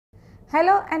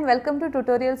Hello and welcome to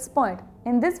Tutorials Point.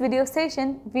 In this video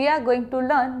session, we are going to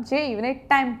learn JUnit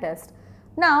time test.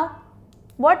 Now,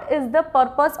 what is the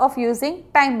purpose of using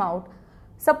timeout?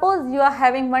 Suppose you are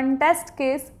having one test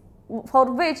case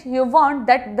for which you want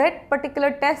that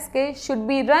particular test case should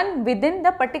be run within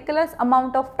the particular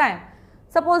amount of time.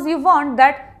 Suppose you want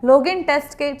that login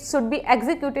test case should be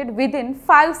executed within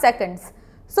 5 seconds.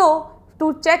 So,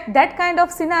 to check that kind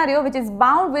of scenario which is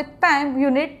bound with time, you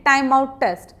need timeout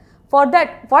test. For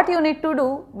that, what you need to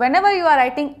do, whenever you are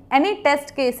writing any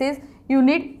test cases, you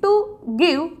need to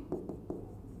give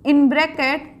in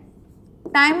bracket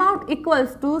timeout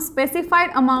equals to specified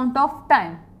amount of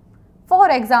time. For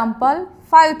example,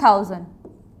 5000.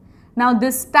 Now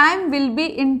this time will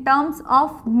be in terms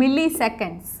of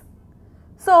milliseconds.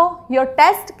 So your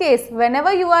test case,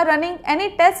 whenever you are running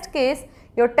any test case,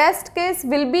 your test case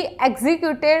will be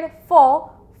executed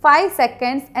for 5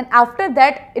 seconds and after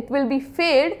that it will be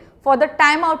failed for the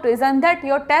timeout reason that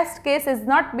your test case is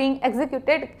not being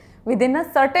executed within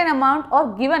a certain amount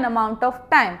or given amount of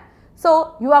time.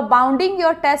 So you are bounding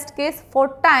your test case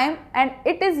for time and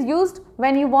it is used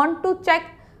when you want to check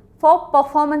for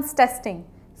performance testing.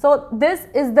 So this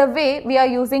is the way we are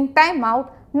using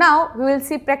timeout. Now we will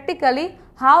see practically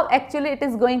how actually it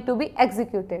is going to be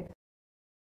executed.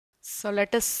 So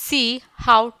let us see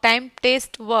how time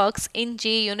test works in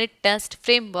JUnit test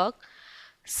framework.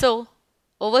 So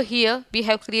over here we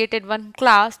have created one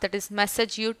class, that is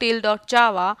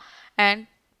messageutil.java, and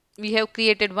we have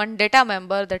created one data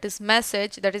member, that is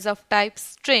message, that is of type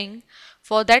string.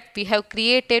 For that we have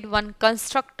created one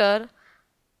constructor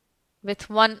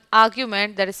with one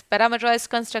argument, that is parameterized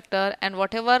constructor, and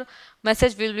whatever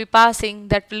message we will be passing,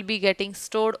 that will be getting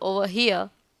stored over here.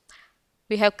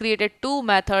 We have created two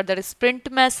methods, that is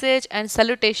print message and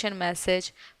salutation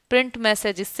message. Print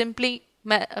message is simply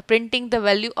printing the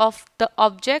value of the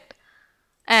object,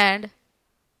 and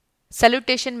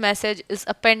salutation message is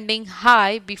appending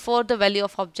hi before the value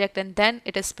of object and then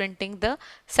it is printing the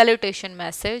salutation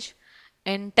message.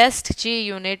 In test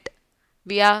JUnit,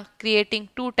 we are creating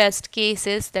two test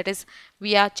cases, that is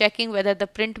we are checking whether the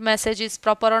print message is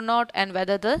proper or not and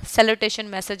whether the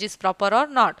salutation message is proper or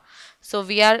not. So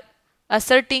we are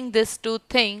asserting these two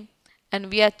things and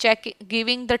we are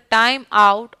giving the time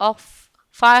out of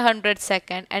 500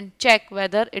 seconds and check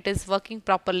whether it is working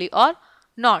properly or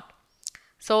not.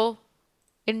 So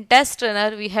in test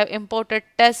runner we have imported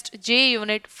test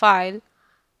JUnit file.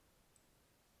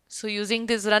 So using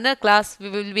this runner class we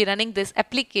will be running this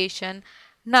application.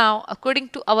 Now according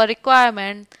to our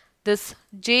requirement, this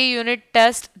JUnit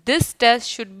test, this test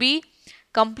should be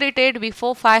completed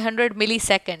before 500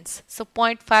 milliseconds. So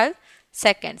 0.5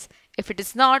 seconds. If it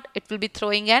is not, it will be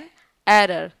throwing an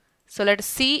error. So let us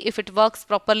see if it works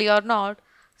properly or not.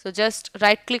 So just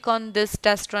right click on this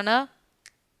test runner,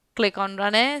 click on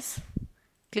run as,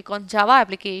 click on Java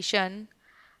application.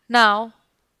 Now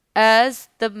as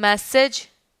the message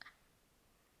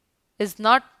is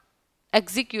not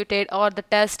executed or the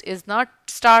test is not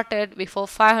started before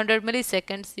 500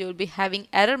 milliseconds, you will be having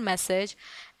error message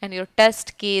and your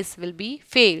test case will be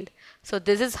failed. So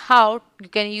this is how you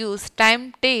can use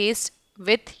time test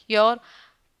with your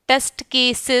test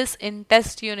cases in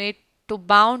test unit to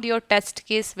bound your test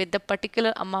case with the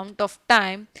particular amount of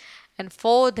time, and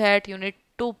for that you need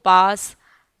to pass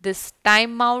this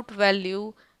timeout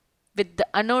value with the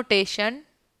annotation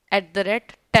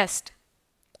 @test.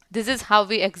 This is how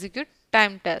we execute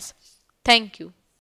time test. Thank you.